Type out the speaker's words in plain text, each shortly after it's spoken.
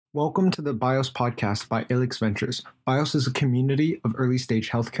Welcome to the BIOS podcast by Alix Ventures. BIOS is a community of early-stage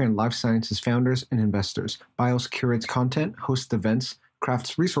healthcare and life sciences founders and investors. BIOS curates content, hosts events,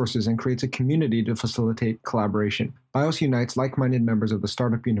 crafts resources, and creates a community to facilitate collaboration. BIOS unites like-minded members of the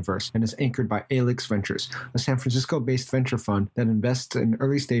startup universe and is anchored by Alix Ventures, a San Francisco-based venture fund that invests in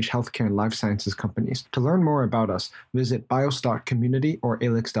early-stage healthcare and life sciences companies. To learn more about us, visit bios.community or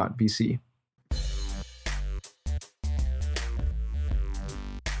alix.vc.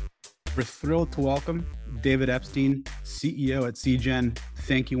 We're thrilled to welcome David Epstein, CEO at Seagen.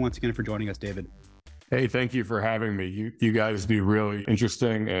 Thank you once again for joining us, David. Hey, thank you for having me. You guys do really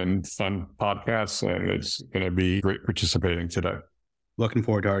interesting and fun podcasts, and it's going to be great participating today. Looking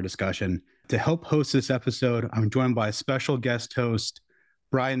forward to our discussion. To help host this episode, I'm joined by a special guest host,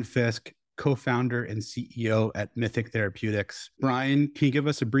 Brian Fisk, co-founder and CEO at Mythic Therapeutics. Brian, can you give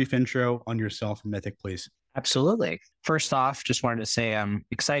us a brief intro on yourself and Mythic, please? Absolutely. First off, just wanted to say I'm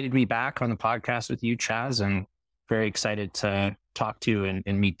excited to be back on the podcast with you, Chaz, and very excited to talk to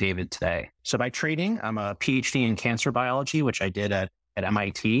and meet David today. So by training, I'm a PhD in cancer biology, which I did at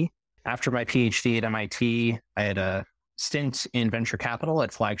MIT. After my PhD at MIT, I had a stint in venture capital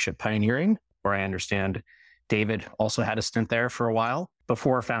at Flagship Pioneering, where I understand David also had a stint there for a while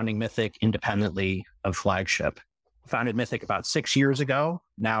before founding Mythic independently of Flagship. Founded Mythic about 6 years ago.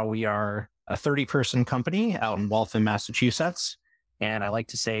 Now we are a 30-person company out in Waltham, Massachusetts. And I like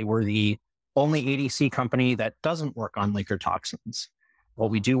to say we're the only ADC company that doesn't work on linker toxins. What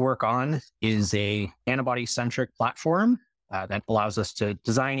we do work on is a antibody-centric platform that allows us to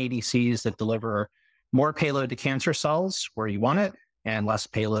design ADCs that deliver more payload to cancer cells where you want it and less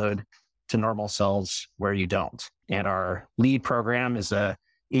payload to normal cells where you don't. And our lead program is a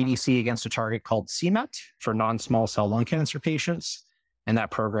ADC against a target called c-Met for non-small cell lung cancer patients. And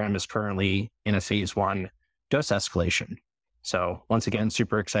that program is currently in a phase 1 dose escalation. So once again,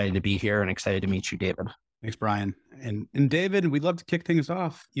 super excited to be here and excited to meet you, David. Thanks, Brian. And David, we'd love to kick things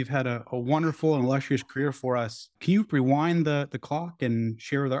off. You've had a wonderful and illustrious career for us. Can you rewind the clock and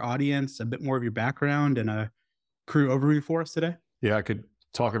share with our audience a bit more of your background and a career overview for us today? Yeah, I could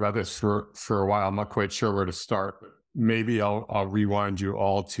talk about this for a while. I'm not quite sure where to start, but maybe I'll rewind you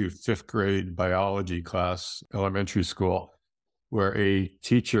all to 5th grade biology class, elementary school, where a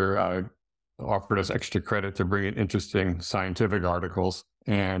teacher offered us extra credit to bring in interesting scientific articles.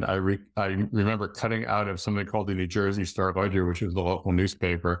 And I remember cutting out of something called the New Jersey Star Ledger, which is the local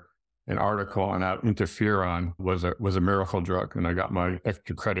newspaper, an article on how interferon was a miracle drug. And I got my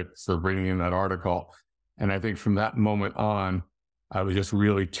extra credit for bringing in that article. And I think from that moment on, I was just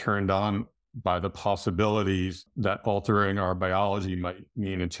really turned on by the possibilities that altering our biology might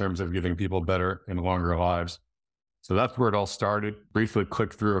mean in terms of giving people better and longer lives. So that's where it all started. Briefly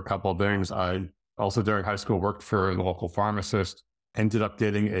clicked through a couple of things. I also during high school worked for a local pharmacist, ended up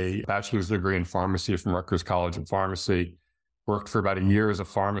getting a bachelor's degree in pharmacy from Rutgers College of Pharmacy, worked for about a year as a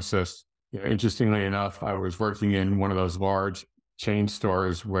pharmacist. Interestingly enough, I was working in one of those large chain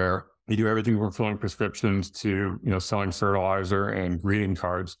stores where you do everything from filling prescriptions to, selling fertilizer and greeting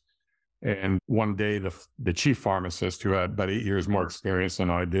cards. And one day the chief pharmacist, who had about 8 years more experience than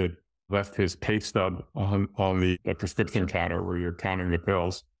I did, left his pay stub on the prescription counter where you're counting the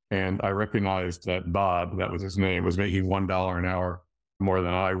pills. And I recognized that Bob, that was his name, was making $1 an hour more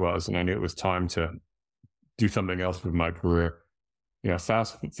than I was. And I knew it was time to do something else with my career.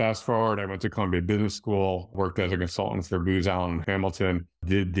 Fast forward, I went to Columbia Business School, worked as a consultant for Booz Allen Hamilton,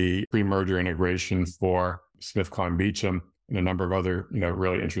 did the pre-merger integration for SmithKline Beecham and a number of other,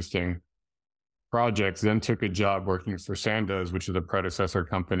 really interesting projects, then took a job working for Sandoz, which is a predecessor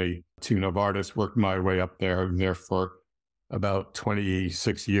company to Novartis, worked my way up there for about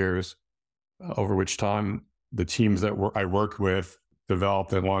 26 years, over which time the teams that I worked with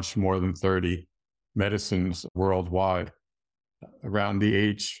developed and launched more than 30 medicines worldwide. Around the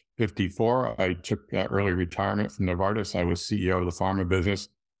age 54, I took early retirement from Novartis. I was CEO of the pharma business.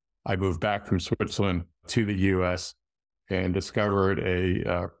 I moved back from Switzerland to the US and discovered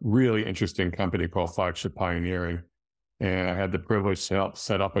a really interesting company called Flagship Pioneering. And I had the privilege to help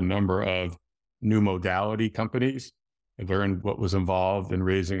set up a number of new modality companies. I learned what was involved in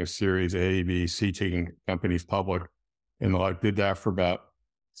raising a Series A, B, C, taking companies public. And I did that for about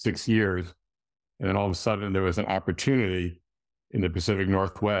 6 years. And then all of a sudden there was an opportunity in the Pacific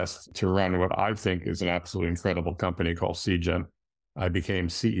Northwest to run what I think is an absolutely incredible company called Seagen. I became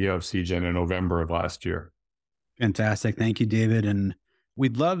CEO of Seagen in November of last year. Fantastic. Thank you, David. And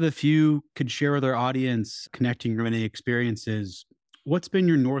we'd love if you could share with our audience, connecting your many experiences, what's been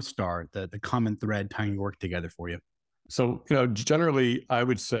your North Star, the common thread tying your work together for you? So, generally I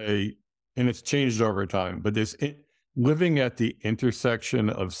would say, and it's changed over time, but this living at the intersection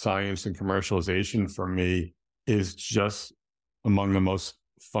of science and commercialization for me is just among the most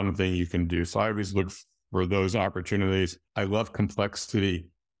fun thing you can do. So I always look for those opportunities. I love complexity.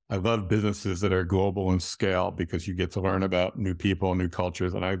 I love businesses that are global in scale because you get to learn about new people, new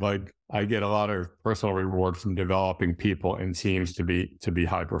cultures. And I get a lot of personal reward from developing people and teams to be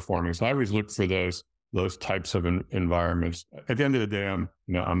high performing. So I always look for those types of environments. At the end of the day,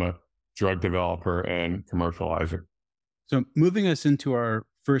 I'm a drug developer and commercializer. So moving us into our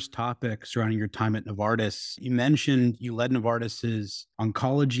first topic surrounding your time at Novartis, you mentioned you led Novartis's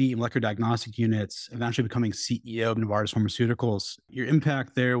oncology and molecular diagnostic units, eventually becoming CEO of Novartis Pharmaceuticals. Your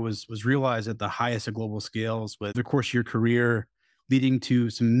impact there was realized at the highest of global scales with the course of your career, leading to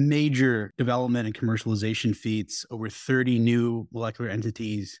some major development and commercialization feats, over 30 new molecular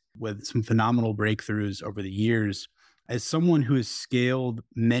entities with some phenomenal breakthroughs over the years. As someone who has scaled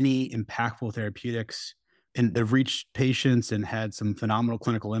many impactful therapeutics and have reached patients and had some phenomenal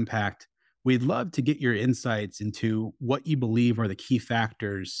clinical impact, we'd love to get your insights into what you believe are the key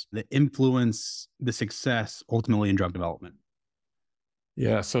factors that influence the success ultimately in drug development.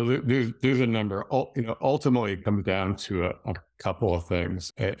 Yeah, so there's a number. Ultimately, it comes down to a couple of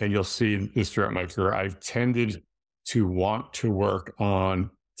things, and you'll see this throughout my career. I've tended to want to work on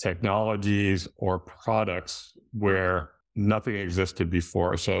technologies or products where nothing existed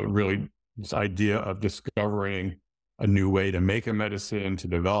before. So really, this idea of discovering a new way to make a medicine, to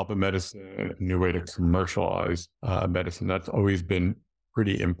develop a medicine, a new way to commercialize a medicine, that's always been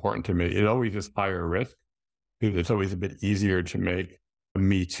pretty important to me. It always is higher risk because it's always a bit easier to make a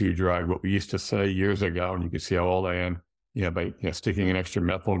Me Too drug. What we used to say years ago, and you can see how old I am, by sticking an extra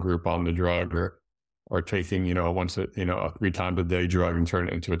methyl group on the drug or taking, a 3 times a day drug and turn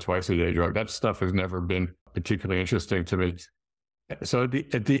it into a twice a day drug. That stuff has never been particularly interesting to me. So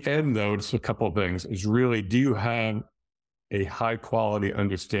at the end, though, it's a couple of things. It's really, do you have a high quality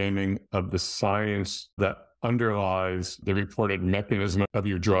understanding of the science that underlies the reported mechanism of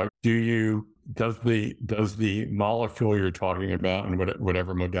your drug? Does the molecule you're talking about, and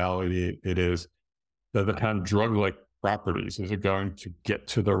whatever modality it is, does it have drug-like properties? Is it going to get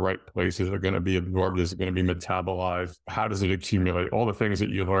to the right place? Is it going to be absorbed? Is it going to be metabolized? How does it accumulate? All the things that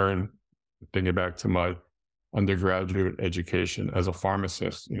you learn, thinking back to my undergraduate education as a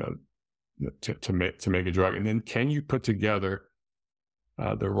pharmacist, to make a drug. And then can you put together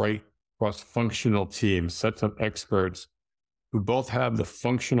the right cross-functional team, sets of experts who both have the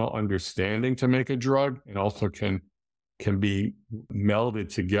functional understanding to make a drug and also can be melded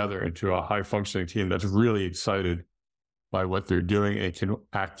together into a high-functioning team that's really excited by what they're doing and can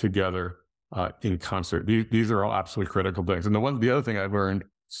act together in concert. These are all absolutely critical things. And the other thing I've learned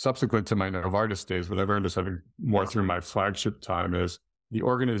subsequent to my Novartis days, but I've learned this having more through my flagship time, is the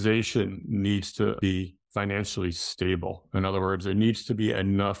organization needs to be financially stable. In other words, there needs to be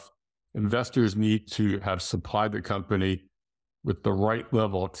enough investors need to have supplied the company with the right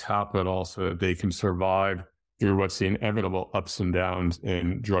level of capital so that they can survive through what's the inevitable ups and downs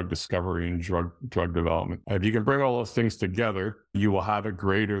in drug discovery and drug development. If you can bring all those things together, you will have a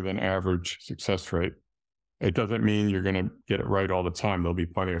greater than average success rate. It doesn't mean you're going to get it right all the time. There'll be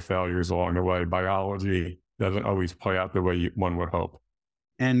plenty of failures along the way. Biology doesn't always play out the way one would hope.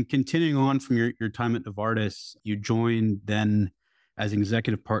 And continuing on from your time at Novartis, you joined then as an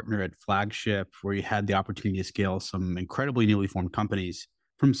executive partner at Flagship, where you had the opportunity to scale some incredibly newly formed companies.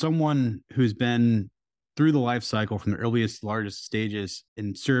 From someone who's been through the life cycle from the earliest, largest stages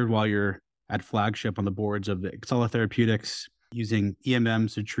and served while you're at Flagship on the boards of the Excella Therapeutics, using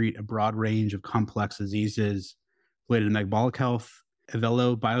EMMs to treat a broad range of complex diseases related to metabolic health.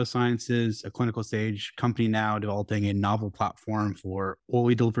 Evelo Biosciences, a clinical stage company now developing a novel platform for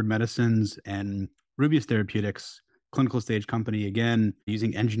orally delivered medicines, and Rubius Therapeutics, clinical stage company, again,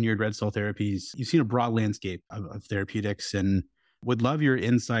 using engineered red cell therapies. You've seen a broad landscape of therapeutics, and would love your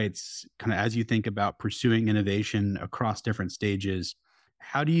insights kind of as you think about pursuing innovation across different stages.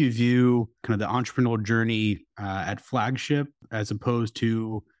 How do you view kind of the entrepreneurial journey at Flagship as opposed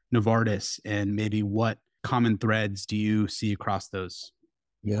to Novartis, and maybe what common threads do you see across those?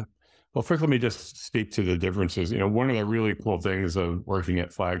 Yeah. Well, first, let me just speak to the differences. One of the really cool things of working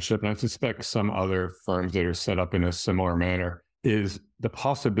at Flagship, and I suspect some other firms that are set up in a similar manner, is the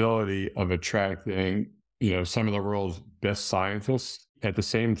possibility of attracting, some of the world's best scientists, at the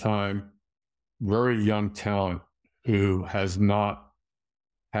same time, very young talent who has not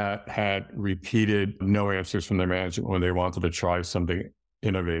had repeated no answers from their management when they wanted to try something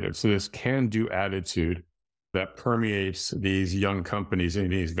innovative. So this can-do attitude that permeates these young companies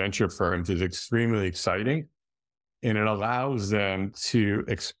and these venture firms is extremely exciting. And it allows them to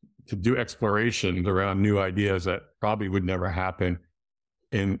to do explorations around new ideas that probably would never happen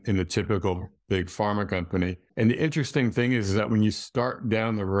in the typical big pharma company. And the interesting thing is that when you start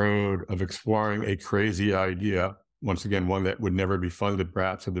down the road of exploring a crazy idea, once again, one that would never be funded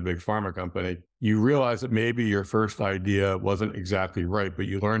perhaps at the big pharma company, you realize that maybe your first idea wasn't exactly right, but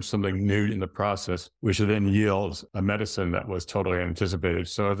you learned something new in the process, which then yields a medicine that was totally anticipated.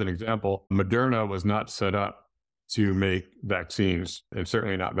 So as an example, Moderna was not set up to make vaccines, and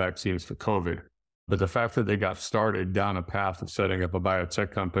certainly not vaccines for COVID. But the fact that they got started down a path of setting up a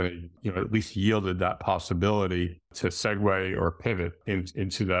biotech company, at least yielded that possibility to segue or pivot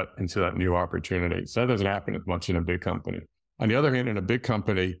into that new opportunity. So that doesn't happen as much in a big company. On the other hand, in a big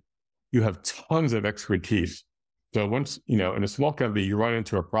company, you have tons of expertise. So once, in a small company, you run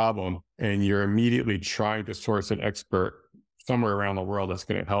into a problem and you're immediately trying to source an expert somewhere around the world that's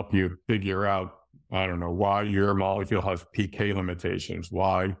going to help you figure out, I don't know, why your molecule has PK limitations,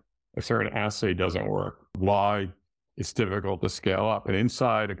 why a certain assay doesn't work, why it's difficult to scale up. And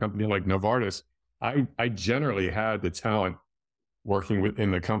inside a company like Novartis, I generally had the talent working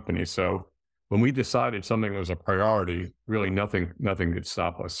within the company. So when we decided something was a priority, really nothing could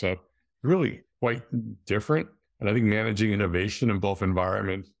stop us. So really quite different. And I think managing innovation in both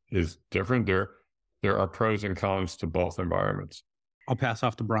environments is different. There are pros and cons to both environments. I'll pass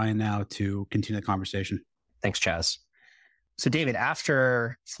off to Brian now to continue the conversation. Thanks, Chaz. So David,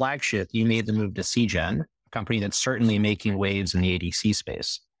 after Flagship, you made the move to Seagen, a company that's certainly making waves in the ADC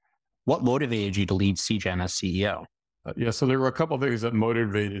space. What motivated you to lead Seagen as CEO? So there were a couple of things that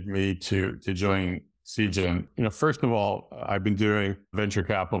motivated me to join Seagen. First of all, I've been doing venture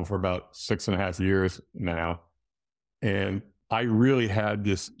capital for about 6.5 years now. And I really had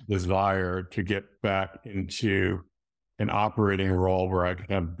this desire to get back into an operating role where I could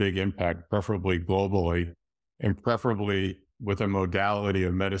have big impact, preferably globally, and preferably with a modality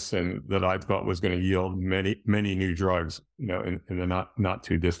of medicine that I thought was going to yield many, many new drugs, in the not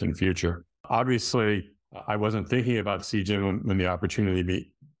too distant future. Obviously, I wasn't thinking about Seagen when the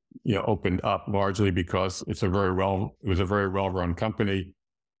opportunity opened up, largely because it was a very well-run company.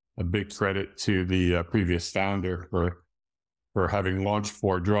 A big credit to the previous founder for having launched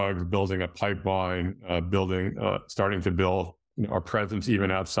 4 drugs, building a pipeline, starting to build our presence even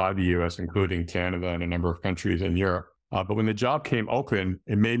outside the U.S., including Canada and a number of countries in Europe. But when the job came open,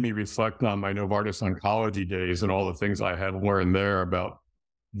 it made me reflect on my Novartis oncology days and all the things I had learned there about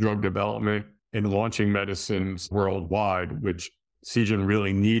drug development and launching medicines worldwide, which Seagen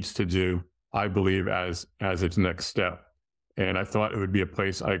really needs to do, I believe, as its next step. And I thought it would be a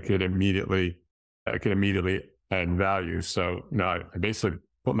place I could immediately add value. So I basically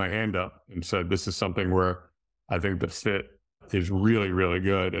put my hand up and said, this is something where I think the fit is really, really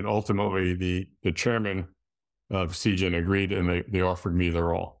good. And ultimately, the chairman of Seagen agreed, and they offered me the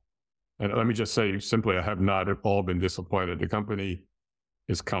role. And let me just say simply, I have not at all been disappointed. The company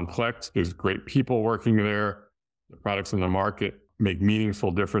is complex. There's great people working there. The products in the market make meaningful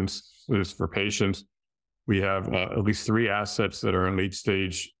differences for patients. We have at least 3 assets that are in late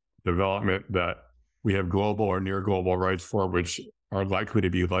stage development that we have global or near global rights for, which are likely to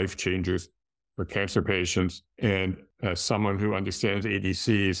be life changers for cancer patients. And as someone who understands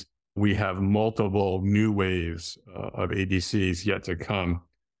ADCs, we have multiple new waves of ADCs yet to come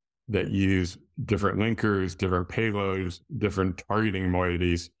that use different linkers, different payloads, different targeting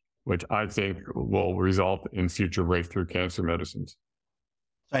moieties, which I think will result in future breakthrough cancer medicines.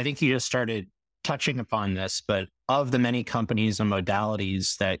 I think you just started touching upon this, but of the many companies and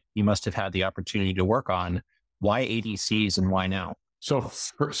modalities that you must have had the opportunity to work on, why ADCs and why now? So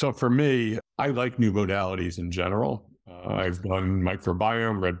for me, I like new modalities in general. I've done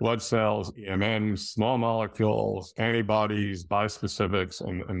microbiome, red blood cells, EMNs, small molecules, antibodies, bispecifics,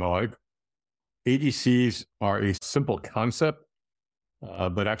 and the like. ADCs are a simple concept,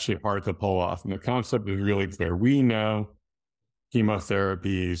 but actually hard to pull off. And the concept is really clear. We know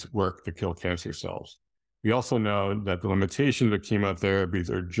chemotherapies work to kill cancer cells. We also know that the limitations of chemotherapies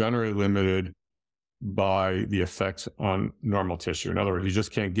are generally limited by the effects on normal tissue. In other words, you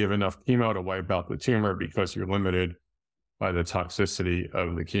just can't give enough chemo to wipe out the tumor because you're limited by the toxicity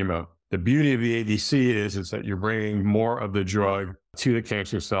of the chemo. The beauty of the ADC is that you're bringing more of the drug to the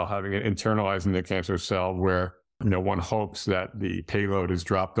cancer cell, having it internalized in the cancer cell where one hopes that the payload is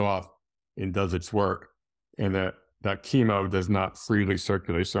dropped off and does its work, and that chemo does not freely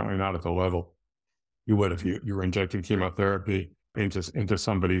circulate, certainly not at the level you would if you were injecting chemotherapy into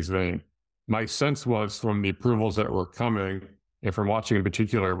somebody's vein. My sense was from the approvals that were coming, and from watching in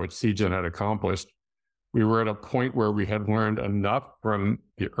particular what Seagen had accomplished, we were at a point where we had learned enough from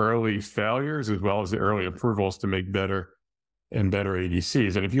the early failures as well as the early approvals to make better and better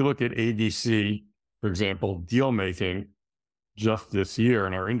ADCs. And if you look at ADC, for example, deal making just this year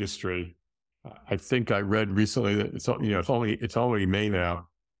in our industry, I think I read recently that it's only May now.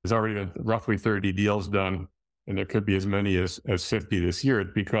 There's already been roughly 30 deals done, and there could be as many as 50 this year.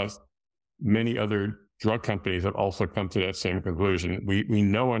 It's because many other drug companies have also come to that same conclusion. We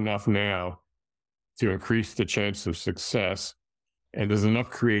know enough now to increase the chance of success, and there's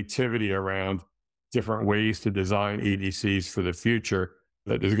enough creativity around different ways to design ADCs for the future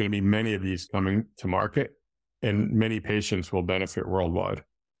that there's going to be many of these coming to market, and many patients will benefit worldwide.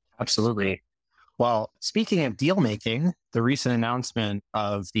 Absolutely. Well, speaking of deal making, the recent announcement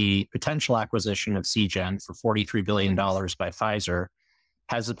of the potential acquisition of Seagen for $43 billion by Pfizer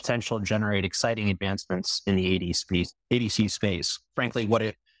has the potential to generate exciting advancements in the ADC space. Frankly, what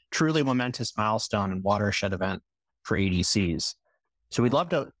a truly momentous milestone and watershed event for ADCs. So we'd love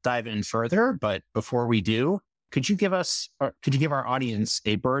to dive in further, but before we do, could you give our audience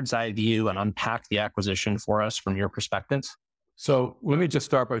a bird's eye view and unpack the acquisition for us from your perspective? So let me just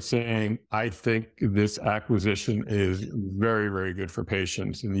start by saying, I think this acquisition is very, very good for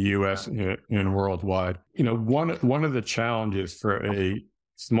patients in the US and worldwide. One of the challenges for a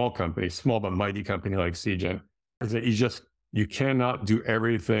small but mighty company like Seagen is that you cannot do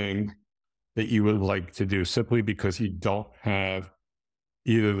everything that you would like to do simply because you don't have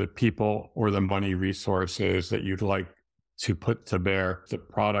either the people or the money resources that you'd like to put to bear the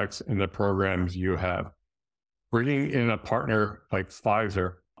products and the programs you have. Bringing in a partner like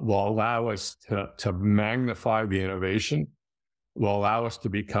Pfizer will allow us to magnify the innovation, will allow us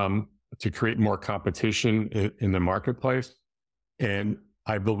to create more competition in the marketplace, and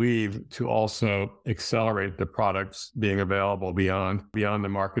I believe to also accelerate the products being available beyond the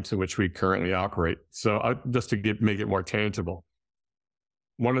markets in which we currently operate. So just to make it more tangible,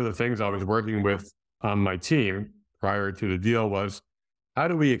 one of the things I was working with on my team prior to the deal was, how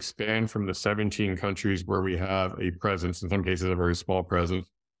do we expand from the 17 countries where we have a presence, in some cases a very small presence,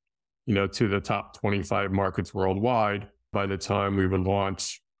 to the top 25 markets worldwide by the time we would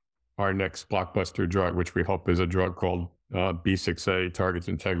launch our next blockbuster drug, which we hope is a drug called B6A, targets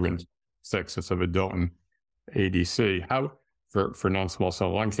integrin 6. It's a vedotin ADC. How for non-small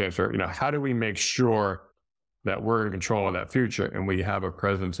cell lung cancer, how do we make sure that we're in control of that future and we have a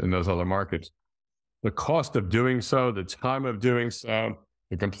presence in those other markets? The cost of doing so, the time of doing so,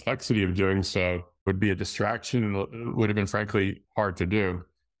 the complexity of doing so would be a distraction and would have been frankly hard to do.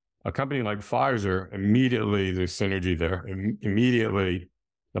 A company like Pfizer, immediately there's synergy there. Immediately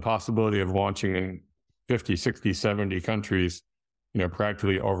the possibility of launching in 50, 60, 70 countries,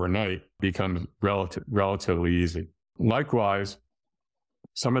 practically overnight becomes relatively easy. Likewise,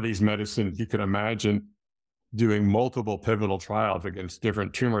 some of these medicines, you could imagine doing multiple pivotal trials against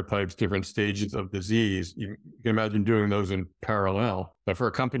different tumor types, different stages of disease. You can imagine doing those in parallel. But for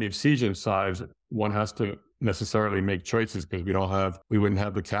a company of Seagen's size, one has to necessarily make choices because we wouldn't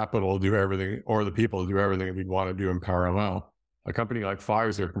have the capital to do everything or the people to do everything that we'd want to do in parallel. A company like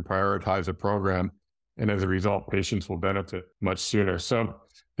Pfizer can prioritize a program, and as a result, patients will benefit much sooner. So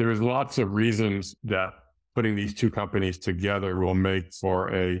there is lots of reasons that putting these two companies together will make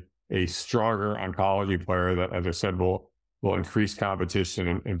for a stronger oncology player that, as I said, will increase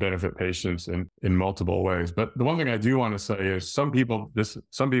competition and benefit patients in multiple ways. But the one thing I do want to say is some people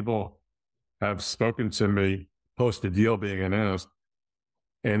have spoken to me post the deal being announced,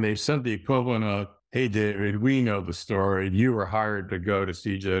 and they said the equivalent of, "Hey, David, we know the story. You were hired to go to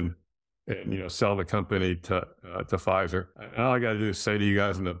Seagen and sell the company to Pfizer." And all I got to do is say to you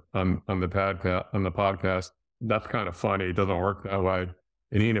guys on the podcast, that's kind of funny. It doesn't work that way.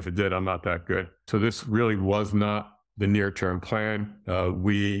 And even if it did, I'm not that good. So this really was not the near-term plan.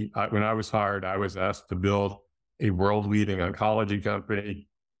 When I was hired, I was asked to build a world-leading oncology company.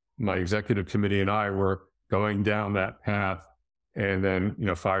 My executive committee and I were going down that path. And then,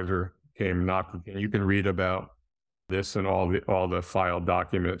 Pfizer came knocking. And you can read about this and all the filed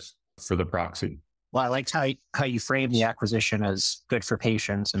documents for the proxy. Well, I liked how you framed the acquisition as good for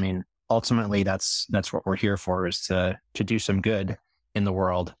patients. I mean, ultimately, that's what we're here for, is to do some good in the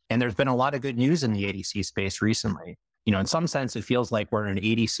world. And there's been a lot of good news in the ADC space recently. In some sense, it feels like we're in an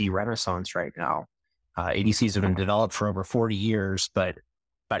ADC renaissance right now. ADCs have been developed for over 40 years, but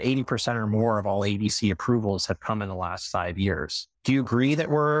about 80% or more of all ADC approvals have come in the last 5 years. Do you agree that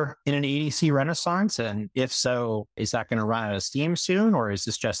we're in an ADC renaissance? And if so, is that going to run out of steam soon, or is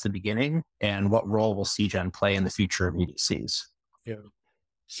this just the beginning? And what role will Seagen play in the future of ADCs? Yeah.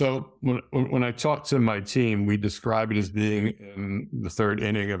 So when I talked to my team, we describe it as being in the third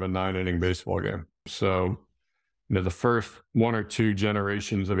inning of a 9-inning baseball game. So, the first one or two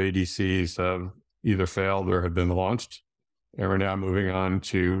generations of ADCs have either failed or have been launched. And we're now moving on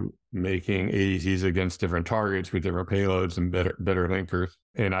to making ADCs against different targets with different payloads and better linkers.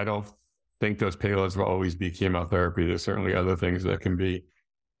 And I don't think those payloads will always be chemotherapy. There's certainly other things that can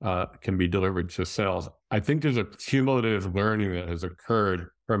be delivered to cells. I think there's a cumulative learning that has occurred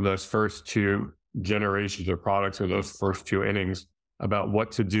from those first two generations of products or those first two innings about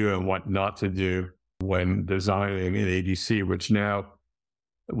what to do and what not to do when designing an ADC, which now,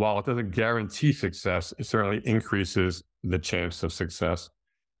 while it doesn't guarantee success, it certainly increases the chance of success.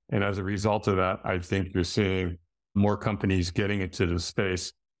 And as a result of that, I think you're seeing more companies getting into the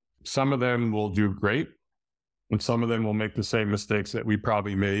space. Some of them will do great, and some of them will make the same mistakes that we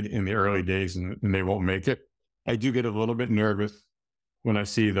probably made in the early days, and they won't make it. I do get a little bit nervous when I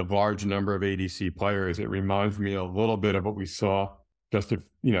see the large number of ADC players. It reminds me a little bit of what we saw just a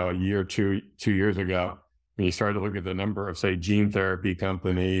year or 2 years ago. When you start to look at the number of, say, gene therapy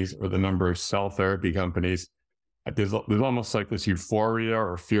companies or the number of cell therapy companies, there's almost like this euphoria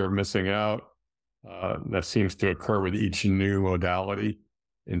or fear of missing out that seems to occur with each new modality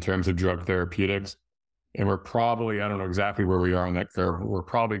in terms of drug therapeutics. And we're probably, I don't know exactly where we are on that curve, we're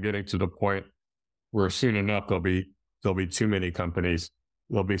probably getting to the point where soon enough there'll be too many companies.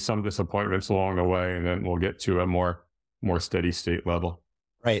 There'll be some disappointments along the way, and then we'll get to a more steady state level.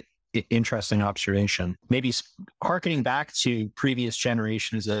 Right. Interesting observation. Maybe harkening back to previous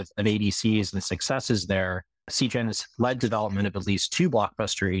generations of ADCs and the successes there, Seagen has led development of at least 2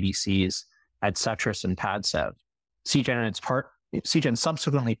 blockbuster ADCs, Adcetris and Padcev. Seagen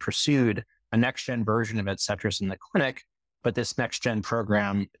subsequently pursued a next-gen version of Adcetris in the clinic, but this next-gen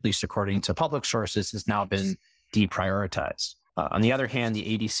program, at least according to public sources, has now been deprioritized. On the other hand, the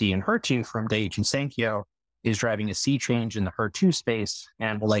ADC in HER2 from Daiichi Sankyo is driving a sea change in the HER2 space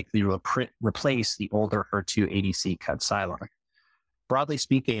and will likely replace the older HER2 ADC Kadcyla. Broadly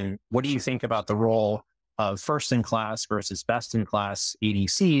speaking, what do you think about the role of first-in-class versus best-in-class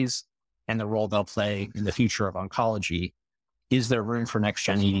ADCs and the role they'll play in the future of oncology? Is there room for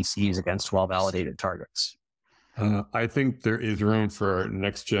next-gen ADCs against well-validated targets? I think there is room for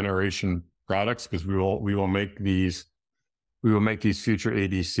next-generation products because we will make these future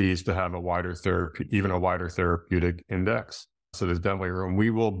ADCs to have even a wider therapeutic index. So there's definitely room. We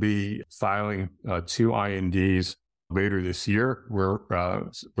will be filing 2 INDs later this year where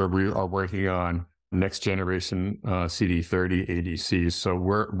we are working on next generation CD30 ADCs. So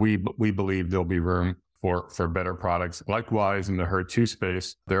we believe there'll be room for better products. Likewise, in the HER2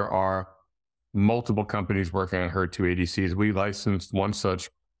 space, there are multiple companies working on HER2 ADCs. We licensed one such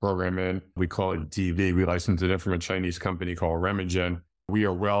program in, we call it DV. We licensed it in from a Chinese company called Remagen. We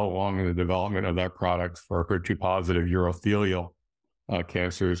are well along in the development of that product for HER2 positive urothelial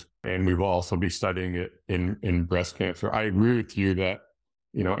cancers. And we will also be studying it in breast cancer. I agree with you that,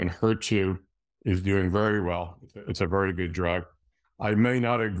 in HER2 is doing very well. It's a very good drug. I may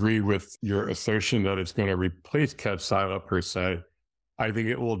not agree with your assertion that it's going to replace Kadcyla per se. I think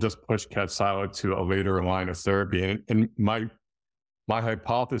it will just push Kadcyla to a later line of therapy. And my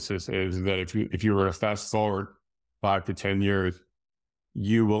hypothesis is that if you were to fast forward 5 to 10 years,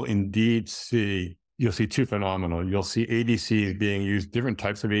 you will indeed you'll see 2 phenomena. You'll see ADCs being used, different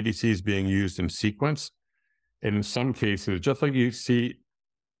types of ADCs being used in sequence. And in some cases, just like you see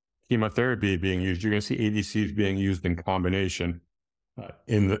chemotherapy being used, you're going to see ADCs being used in combination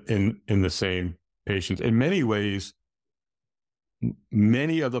in the same patients. In many ways,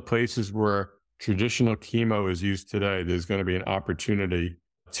 many of the places where traditional chemo is used today, there's going to be an opportunity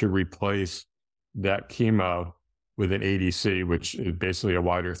to replace that chemo with an ADC, which is basically a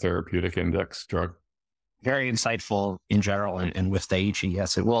wider therapeutic index drug. Very insightful in general, and with Daiichi,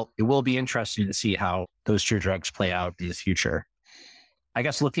 yes, it will be interesting to see how those 2 drugs play out in the future. I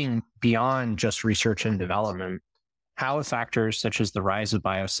guess looking beyond just research and development, how have factors such as the rise of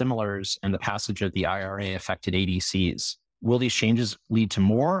biosimilars and the passage of the IRA affected ADCs? Will these changes lead to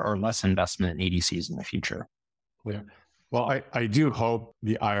more or less investment in ADCs in the future? Yeah. Well, I do hope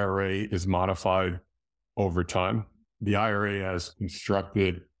the IRA is modified over time. The IRA as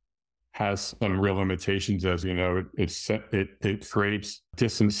constructed has some real limitations, as you know. It creates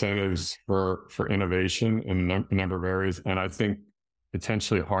disincentives for innovation in a number of areas, and I think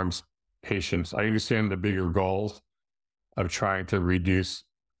potentially harms patients. I understand the bigger goals of trying to reduce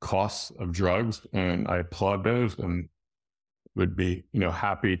costs of drugs, and I applaud those and would be,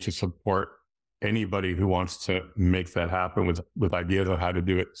 happy to support anybody who wants to make that happen with ideas on how to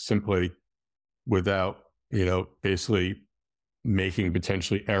do it simply without, basically making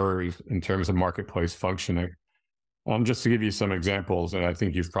potentially errors in terms of marketplace functioning. Just to give you some examples, and I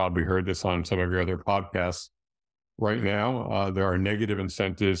think you've probably heard this on some of your other podcasts. Right now, there are negative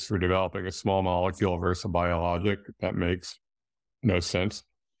incentives for developing a small molecule versus a biologic that makes no sense.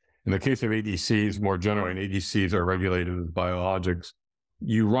 In the case of ADCs, more generally, and ADCs are regulated as biologics,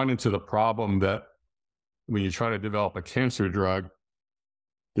 you run into the problem that when you try to develop a cancer drug,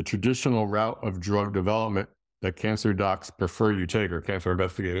 the traditional route of drug development that cancer docs prefer you take, or cancer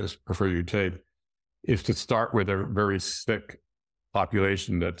investigators prefer you take, is to start with a very sick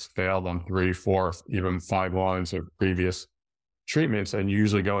population that's failed on 3, 4, even 5 lines of previous treatments, and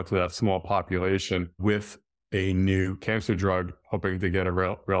usually go into that small population with a new cancer drug, hoping to get a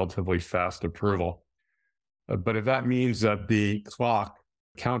relatively fast approval. But if that means that the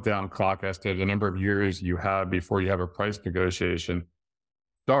countdown clock as to the number of years you have before you have a price negotiation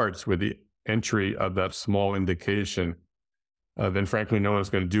starts with the entry of that small indication, then frankly, no one's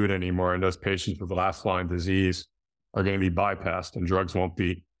going to do it anymore. And those patients with last line disease are going to be bypassed and drugs won't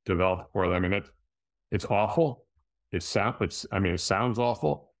be developed for them. And it's awful. It sounds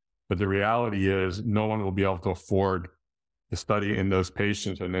awful, but the reality is no one will be able to afford to study in those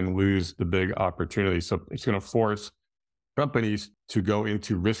patients and then lose the big opportunity. So it's going to force companies to go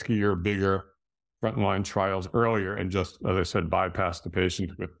into riskier, bigger frontline trials earlier and just, as I said, bypass the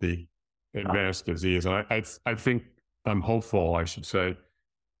patients with the advanced disease. And I think, I'm hopeful, I should say,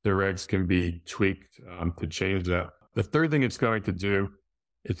 the regs can be tweaked to change that. The third thing it's going to do,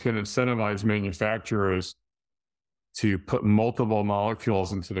 it's going to incentivize manufacturers to put multiple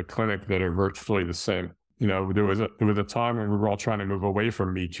molecules into the clinic that are virtually the same. You know, there was a time when we were all trying to move away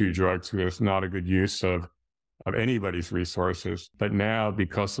from Me Too drugs because it's not a good use of anybody's resources. But now,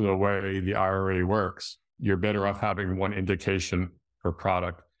 because of the way the IRA works, you're better off having one indication per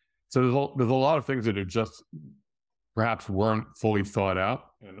product. So there's a lot of things that are just perhaps weren't fully thought out.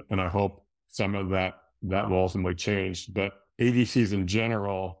 And I hope some of that will ultimately change. But ADCs in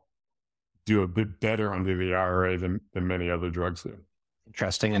general do a bit better under the IRA than many other drugs do.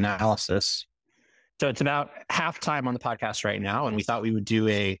 Interesting analysis. So it's about halftime on the podcast right now, and we thought we would do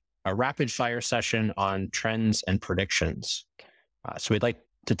a rapid fire session on trends and predictions. So we'd like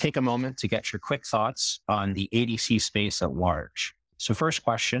to take a moment to get your quick thoughts on the ADC space at large. So first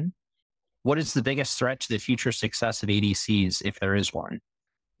question, what is the biggest threat to the future success of ADCs, if there is one?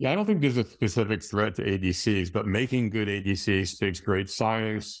 Yeah, I don't think there's a specific threat to ADCs, but making good ADCs takes great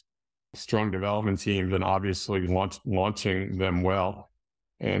science, strong development teams, and obviously launching them well.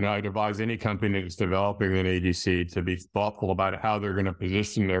 And I'd advise any company that's developing an ADC to be thoughtful about how they're going to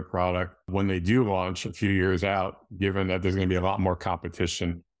position their product when they do launch a few years out, given that there's going to be a lot more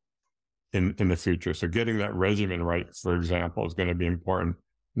competition in the future. So getting that regimen right, for example, is going to be important.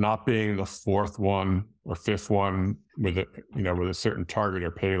 Not being the 4th one or 5th one with a certain target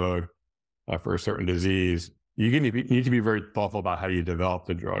or payload for a certain disease. You need to be very thoughtful about how you develop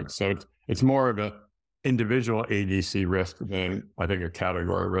the drug. So it's more of an individual ADC risk than, I think, a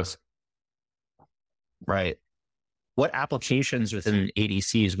category risk. Right. What applications within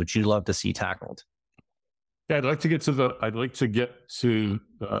ADCs would you love to see tackled? Yeah, I'd like to get to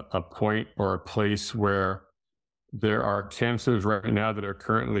a point or a place where there are cancers right now that are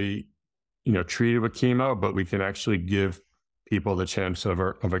currently, treated with chemo, but we can actually give people the chance of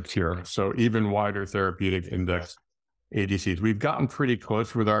a cure. So even wider therapeutic index ADCs. We've gotten pretty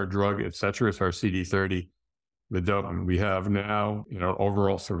close with our drug, et cetera. It's our CD30, the vedotin. We have now,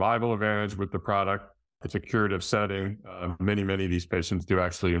 overall survival advantage with the product. It's a curative setting. Many of these patients do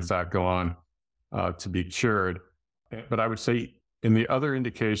actually, in fact, go on to be cured. But I would say in the other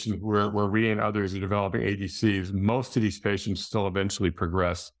indications where we and others are developing ADCs, most of these patients still eventually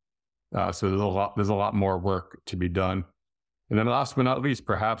progress. So there's a lot more work to be done. And then last but not least,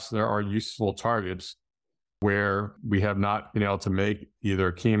 perhaps there are useful targets where we have not been able to make either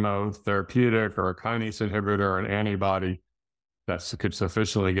a chemotherapeutic or a kinase inhibitor or an antibody that could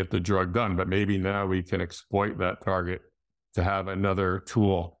sufficiently get the drug done. But maybe now we can exploit that target to have another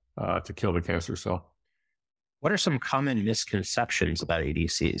tool to kill the cancer cell. What are some common misconceptions about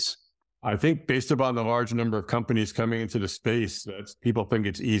ADCs? I think based upon the large number of companies coming into the space, that people think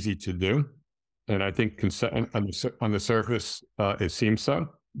it's easy to do. And I think on the surface, it seems so,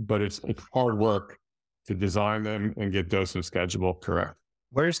 but it's hard work to design them and get dose and schedule correct.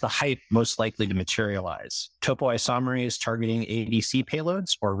 Where's the hype most likely to materialize? Topoisomerase targeting ADC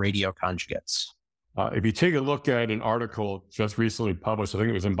payloads or radioconjugates? If you take a look at an article just recently published, I think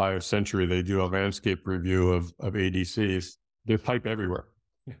it was in BioCentury, they do a landscape review of ADCs. There's hype everywhere.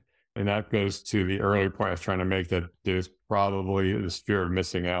 And that goes to the earlier point I was trying to make, that there's probably this fear of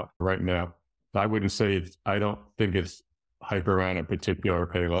missing out right now. I wouldn't say I don't think it's hype around a particular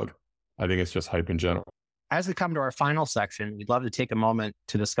payload. I think it's just hype in general. As we come to our final section, we'd love to take a moment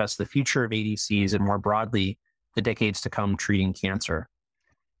to discuss the future of ADCs and more broadly, the decades to come treating cancer.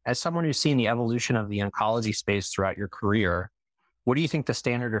 As someone who's seen the evolution of the oncology space throughout your career, what do you think the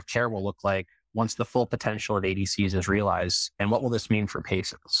standard of care will look like once the full potential of ADCs is realized? And what will this mean for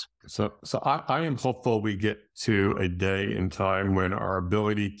patients? So I am hopeful we get to a day in time when our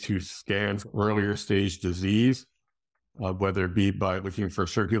ability to scan earlier stage disease, whether it be by looking for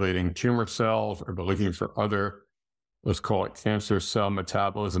circulating tumor cells or by looking for other, let's call it cancer cell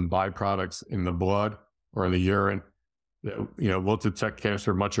metabolism byproducts in the blood or in the urine, that, we'll detect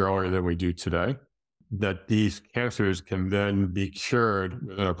cancer much earlier than we do today, that these cancers can then be cured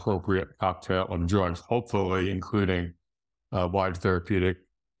with an appropriate cocktail of drugs, hopefully including wide therapeutic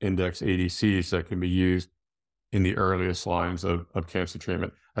index ADCs that can be used in the earliest lines of cancer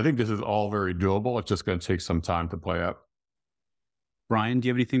treatment. I think this is all very doable. It's just going to take some time to play out. Brian, do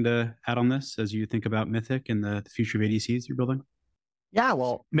you have anything to add on this as you think about Mythic and the future of ADCs you're building? Yeah,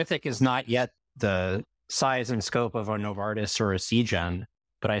 well, Mythic is not yet the size and scope of a Novartis or a Seagen,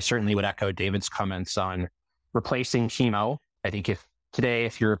 but I certainly would echo David's comments on replacing chemo. I think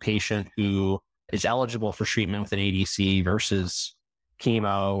if you're a patient who is eligible for treatment with an ADC versus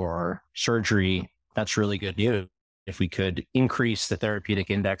chemo or surgery, that's really good news. If we could increase the therapeutic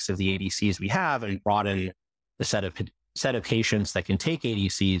index of the ADCs we have and broaden the set of patients that can take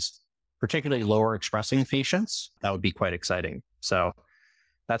ADCs, particularly lower expressing patients, that would be quite exciting. So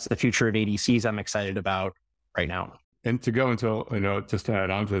that's the future of ADCs I'm excited about right now. And to go into, just to add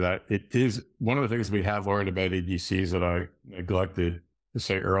on to that, it is one of the things we have learned about ADCs that I neglected to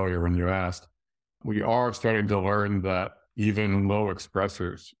say earlier when you asked. We are starting to learn that even low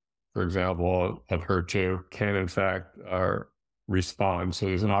expressors, for example, of HER2, can in fact respond. So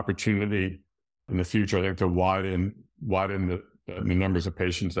there's an opportunity in the future, I think, to widen the numbers of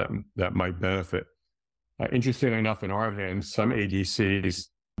patients that might benefit. Interestingly enough, in our hands, some ADCs,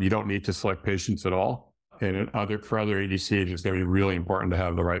 you don't need to select patients at all. And for other ADCs, it's going to be really important to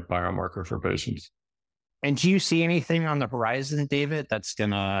have the right biomarker for patients. And do you see anything on the horizon, David, that's going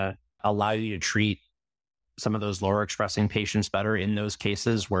to allow you to treat some of those lower expressing patients better in those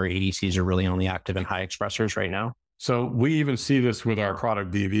cases where ADCs are really only active in high expressors right now? So we even see this with our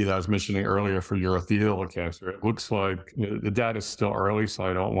product DV that I was mentioning earlier for urothelial cancer. It looks like the data is still early, so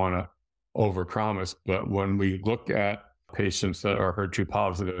I don't want to overpromise. But when we look at patients that are HER2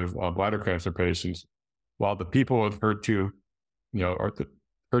 positive bladder cancer patients, while the people with HER2, or the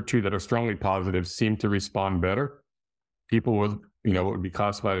HER2 that are strongly positive seem to respond better, people with, what would be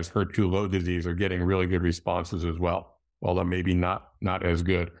classified as HER2 low disease are getting really good responses as well, although maybe not as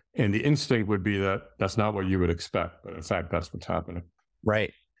good. And the instinct would be that that's not what you would expect, but in fact, that's what's happening.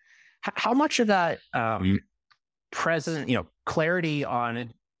 Right. How much of that clarity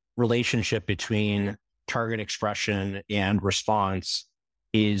on relationship between target expression and response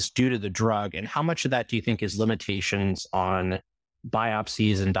is due to the drug, and how much of that do you think is limitations on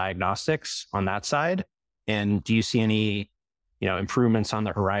biopsies and diagnostics on that side? And do you see any, improvements on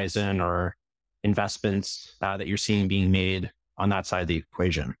the horizon or investments that you're seeing being made on that side of the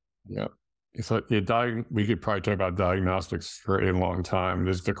equation? Yeah. So we could probably talk about diagnostics for a long time.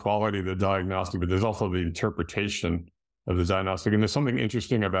 There's the quality of the diagnostic, but there's also the interpretation of the diagnostic. And there's something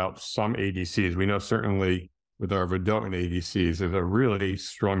interesting about some ADCs. We know certainly with our vedotin ADCs, there's a really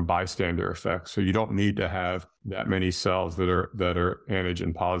strong bystander effect. So you don't need to have that many cells that are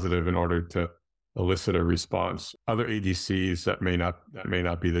antigen positive in order to elicit a response. Other ADCs that may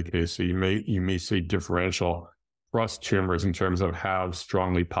not be the case. So you may see differential across tumors in terms of how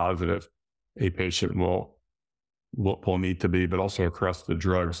strongly positive a patient will need to be, but also across the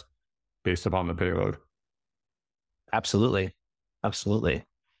drugs based upon the payload. Absolutely.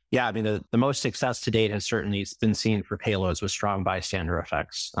 Yeah, I mean, the most success to date has certainly been seen for payloads with strong bystander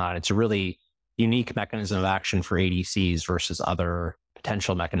effects. It's a really unique mechanism of action for ADCs versus other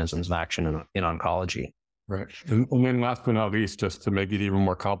potential mechanisms of action in oncology. Right. And then last but not least, just to make it even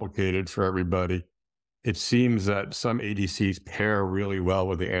more complicated for everybody, it seems that some ADCs pair really well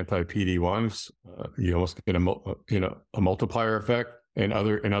with the anti-PD-1s. You almost get a multiplier effect. In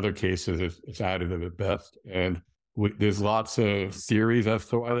other cases, it's additive at best. And there's lots of theories as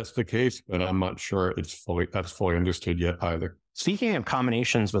to why that's the case, but I'm not sure that's fully understood yet either. Speaking of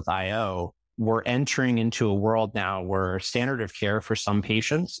combinations with IO, we're entering into a world now where standard of care for some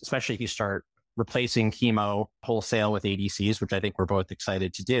patients, especially if you start replacing chemo wholesale with ADCs, which I think we're both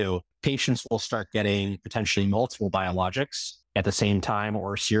excited to do, patients will start getting potentially multiple biologics at the same time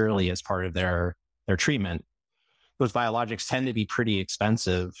or serially as part of their treatment. Those biologics tend to be pretty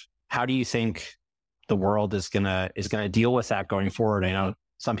expensive. How do you think the world is gonna deal with that going forward? I know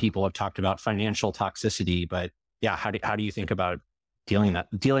some people have talked about financial toxicity, but yeah, how do you think about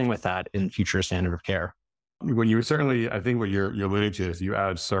dealing with that in future standard of care? When you certainly, I think what you're alluding to is you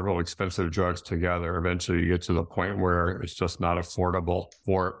add several expensive drugs together, eventually you get to the point where it's just not affordable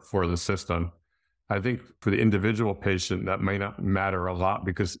for the system. I think for the individual patient, that may not matter a lot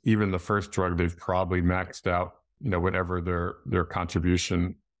because even the first drug, they've probably maxed out, whatever their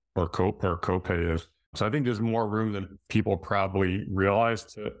contribution or copay is. So I think there's more room than people probably realize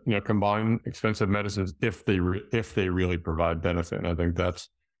to, combine expensive medicines if they really provide benefit. And I think that's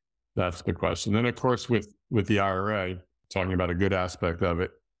the question. Then, of course, with the IRA, talking about a good aspect of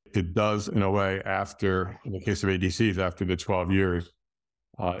it, it does, in a way, in the case of ADCs, after the 12 years,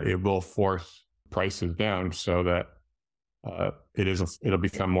 it will force prices down so that it'll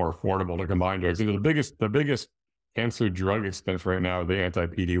become more affordable to combine drugs. The biggest cancer drug expense right now are the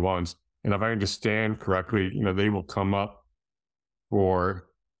anti-PD-1s. And if I understand correctly, they will come up for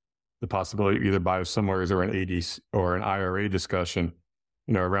the possibility of either biosimilars or an ADC or an IRA discussion,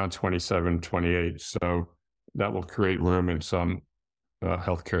 around 27, 28. So that will create room in some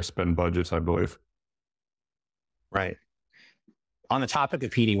healthcare spend budgets, I believe. Right. On the topic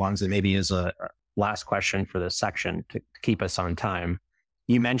of PD-1s, and maybe as a last question for this section to keep us on time,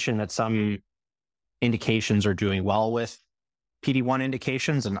 you mentioned that some indications are doing well with PD-1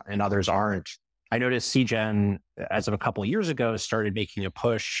 indications and others aren't. I noticed Seagen, as of a couple of years ago, started making a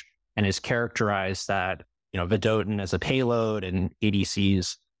push and has characterized that vedotin as a payload and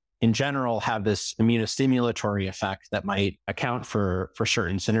ADCs in general have this immunostimulatory effect that might account for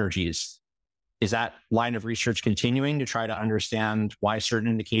certain synergies. Is that line of research continuing to try to understand why certain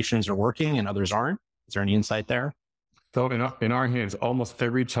indications are working and others aren't? Is there any insight there? So in our hands, almost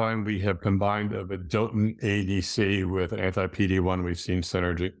every time we have combined a vedotin ADC with an anti-PD-1, we've seen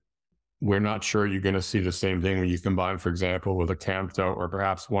synergy. We're not sure you're going to see the same thing when you combine, for example, with a Camto or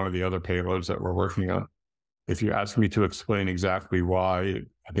perhaps one of the other payloads that we're working on. If you ask me to explain exactly why,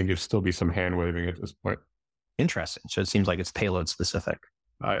 I think it'd still be some hand waving at this point. Interesting. So it seems like it's payload specific.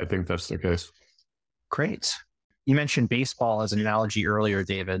 I think that's the case. Great. You mentioned baseball as an analogy earlier,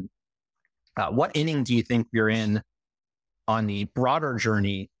 David. What inning do you think you're in on the broader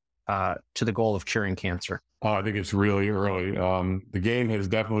journey to the goal of curing cancer? Oh, I think it's really early. The game has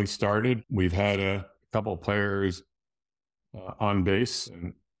definitely started. We've had a couple of players on base,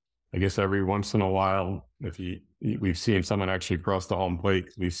 and I guess every once in a while, we've seen someone actually cross the home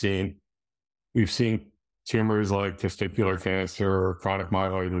plate. We've seen tumors like testicular cancer, or chronic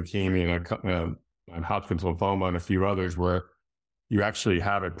myeloid leukemia, and Hodgkin's lymphoma, and a few others where you actually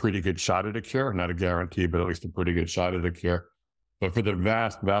have a pretty good shot at a cure, not a guarantee, but at least a pretty good shot at a cure. But for the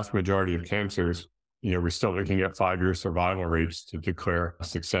vast majority of cancers, we're still looking at 5-year survival rates to declare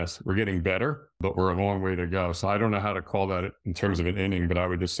success. We're getting better, but we're a long way to go. So I don't know how to call that in terms of an inning, but I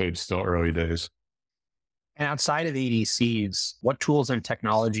would just say it's still early days. And outside of ADCs, what tools and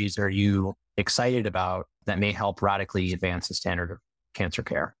technologies are you excited about that may help radically advance the standard of cancer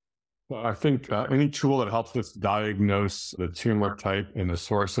care? Well, I think any tool that helps us diagnose the tumor type and the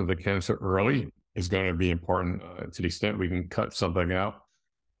source of the cancer early is going to be important. To the extent we can cut something out,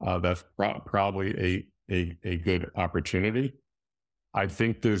 that's probably a good opportunity. I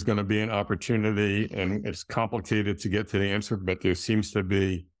think there's going to be an opportunity, and it's complicated to get to the answer, but there seems to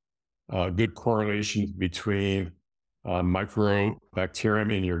be good correlation between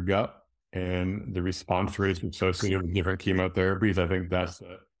microbacterium in your gut and the response rates associated with different chemotherapies. I think that's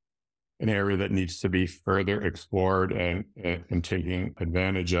an area that needs to be further explored and taking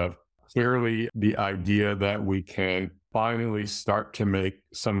advantage of. Clearly, the idea that we can finally start to make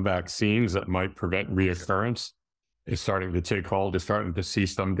some vaccines that might prevent reoccurrence is starting to take hold. We're starting to see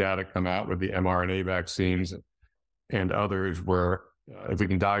some data come out with the mRNA vaccines and others where if we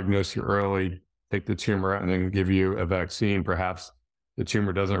can diagnose you early, take the tumor out and then give you a vaccine, perhaps the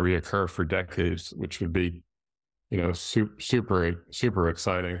tumor doesn't reoccur for decades, which would be, super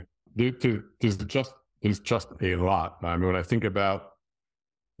exciting. There's just a lot. I mean, when I think about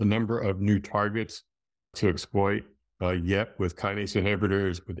the number of new targets to exploit, yet with kinase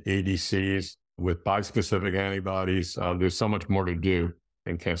inhibitors, with ADCs, with bispecific antibodies, there's so much more to do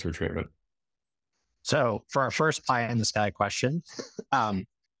in cancer treatment. So for our first pie in the sky question,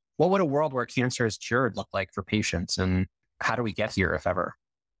 what would a world where cancer is cured look like for patients, and how do we get here, if ever?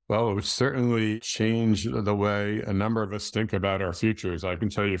 Well, it would certainly change the way a number of us think about our futures. I can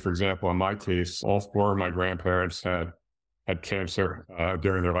tell you, for example, in my case, all 4 of my grandparents had cancer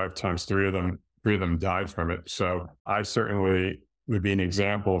during their lifetimes. 3 of them died from it. So I certainly would be an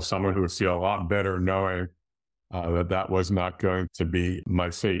example of someone who would feel a lot better knowing that was not going to be my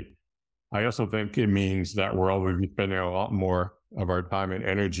fate. I also think it means that world would be spending a lot more of our time and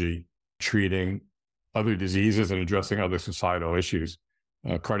energy treating other diseases and addressing other societal issues.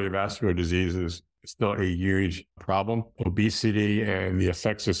 cardiovascular disease is still a huge problem. Obesity and the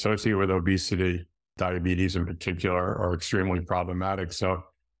effects associated with obesity, diabetes in particular, are extremely problematic. So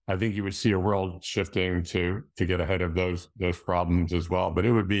I think you would see a world shifting to get ahead of those problems as well. But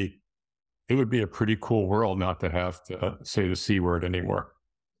it would be a pretty cool world not to have to say the C word anymore.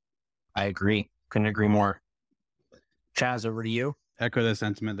 I agree. Couldn't agree more. Chaz, over to you. Echo the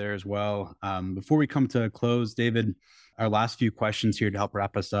sentiment there as well. Before we come to a close, David, our last few questions here to help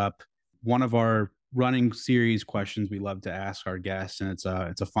wrap us up. One of our running series questions we love to ask our guests, and it's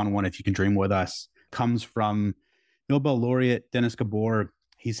a fun one if you can dream with us, comes from Nobel laureate Dennis Gabor.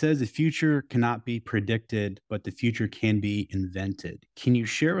 He says the future cannot be predicted, but the future can be invented. Can you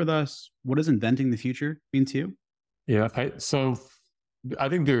share with us what does inventing the future mean to you? Yeah, so I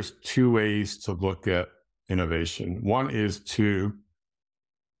think there's two ways to look at innovation. One is to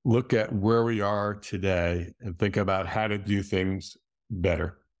look at where we are today and think about how to do things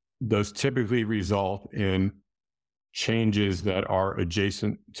better. Those typically result in changes that are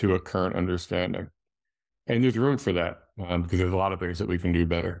adjacent to a current understanding. And there's room for that because there's a lot of things that we can do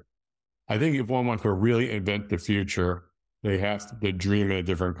better. I think if one wants to really invent the future, they have to dream in a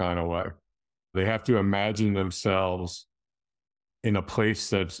different kind of way. They have to imagine themselves in a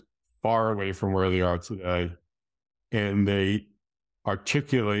place that's far away from where they are today. And they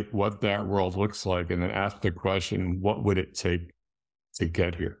articulate what that world looks like and then ask the question, what would it take to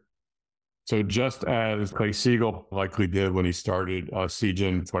get here? So just as Clay Siegel likely did when he started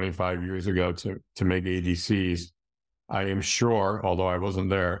Seagen 25 years ago to make ADCs, I am sure, although I wasn't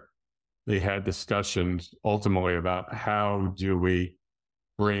there, they had discussions ultimately about how do we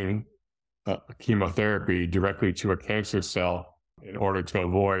bring chemotherapy directly to a cancer cell in order to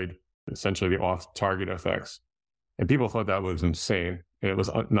avoid essentially the off-target effects. And people thought that was insane and it was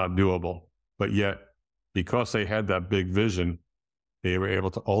not doable. But yet, because they had that big vision, they were able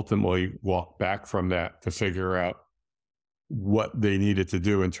to ultimately walk back from that to figure out what they needed to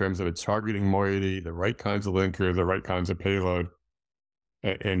do in terms of a targeting moiety, the right kinds of linker, the right kinds of payload,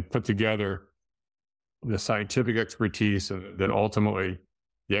 and put together the scientific expertise and then ultimately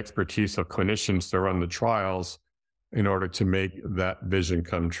the expertise of clinicians to run the trials in order to make that vision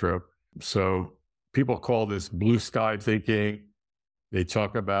come true. So people call this blue sky thinking. They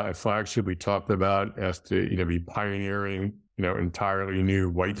talk about a flagship we talked about as to be pioneering entirely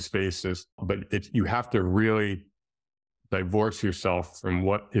new white spaces. But you have to really divorce yourself from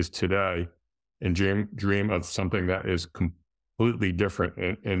what is today and dream of something that is completely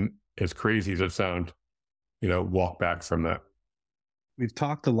different. And as crazy as it sounds, walk back from that. We've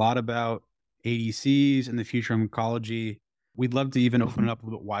talked a lot about ADCs and the future of oncology. We'd love to even open it up a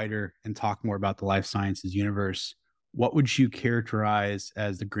little bit wider and talk more about the life sciences universe. What would you characterize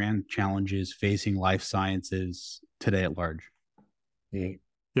as the grand challenges facing life sciences today at large?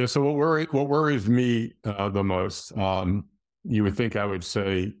 Yeah. So what worries me the most, you would think I would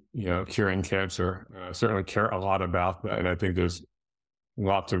say, curing cancer. I certainly care a lot about that. And I think there's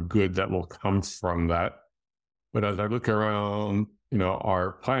lots of good that will come from that. But as I look around,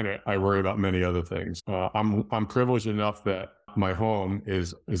 our planet, I worry about many other things. I'm privileged enough that my home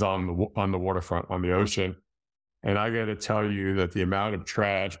is on the waterfront, on the ocean. And I got to tell you that the amount of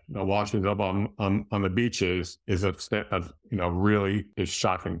trash washing up on the beaches is really is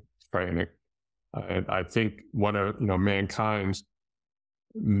shocking, frightening. And I think one of mankind's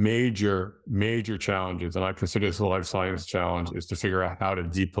major challenges, and I consider this a life science challenge, is to figure out how to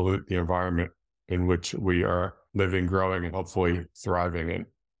depollute the environment in which we are living, growing, and hopefully thriving in.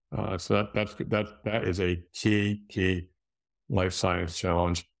 So that is a key life science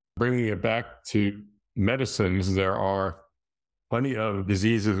challenge. Bringing it back to medicines, there are plenty of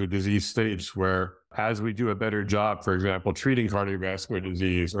diseases or disease states where, as we do a better job, for example, treating cardiovascular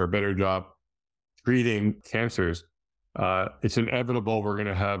disease or a better job treating cancers, it's inevitable we're going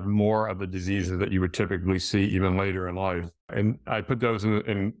to have more of the diseases that you would typically see even later in life. And I put those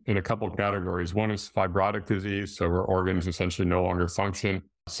in a couple of categories. One is fibrotic disease, so where organs essentially no longer function.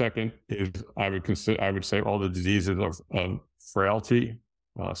 Second is I would say all the diseases of frailty,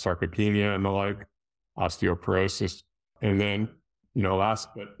 sarcopenia and the like, osteoporosis. And then, last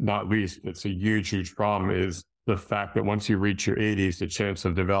but not least, it's a huge problem, is the fact that once you reach your 80s, the chance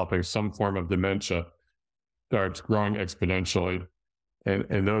of developing some form of dementia starts growing exponentially.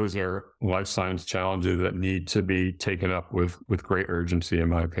 And those are life science challenges that need to be taken up with great urgency, in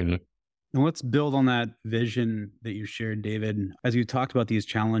my opinion. And let's build on that vision that you shared, David. As you talked about these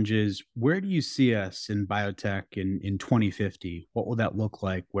challenges, where do you see us in biotech in 2050? What will that look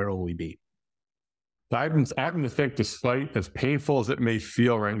like? Where will we be? I happen to think, despite as painful as it may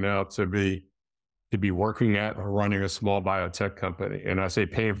feel right now to be to be working at or running a small biotech company. And I say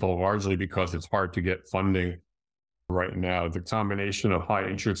painful largely because it's hard to get funding right now. The combination of high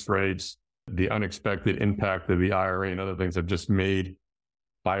interest rates, the unexpected impact of the IRA and other things have just made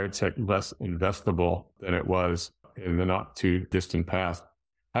biotech less investable than it was in the not too distant past.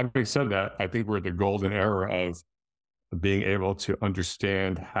 Having said that, I think we're at the golden era of being able to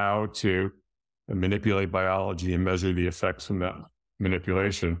understand how to manipulate biology and measure the effects of that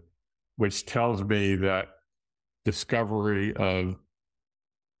manipulation, which tells me that discovery of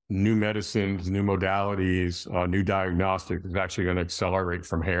new medicines, new modalities, new diagnostics is actually going to accelerate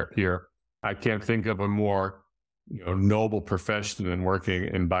from here. I can't think of a more noble profession than working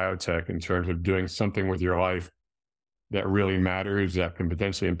in biotech in terms of doing something with your life that really matters, that can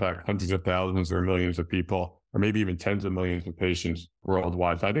potentially impact hundreds of thousands or millions of people, or maybe even tens of millions of patients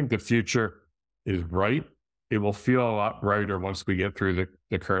worldwide. So I think the future is bright. It will feel a lot brighter once we get through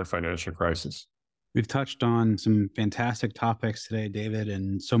the current financial crisis. We've touched on some fantastic topics today, David,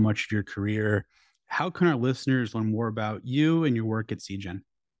 and so much of your career. How can our listeners learn more about you and your work at Seagen?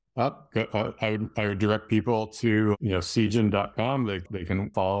 I would direct people to Seagen.com. They can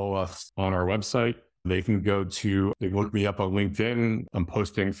follow us on our website. They can look me up on LinkedIn. I'm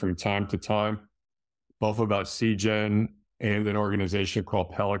posting from time to time, both about Seagen and an organization called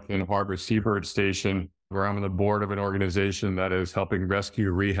Pelican Harbor Seabird Station, where I'm on the board of an organization that is helping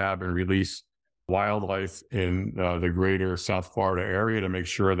rescue, rehab, and release wildlife in the greater South Florida area to make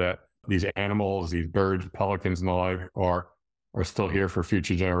sure that these animals, these birds, pelicans, and the like are still here for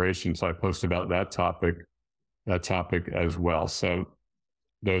future generations. So I post about that topic as well. So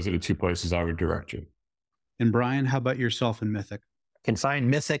those are the two places I would direct you. And Brian, how about yourself and Mythic? You can find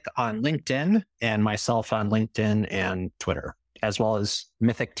Mythic on LinkedIn and myself on LinkedIn and Twitter, as well as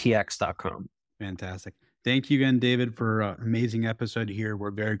mythictx.com. Fantastic. Thank you again, David, for an amazing episode here. We're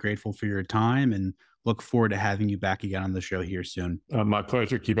very grateful for your time and look forward to having you back again on the show here soon. My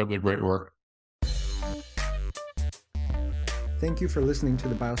pleasure. Keep up the great work. Thank you for listening to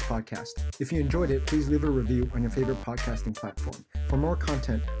the BIOS podcast. If you enjoyed it, please leave a review on your favorite podcasting platform. For more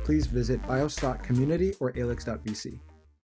content, please visit bios.community or alix.vc.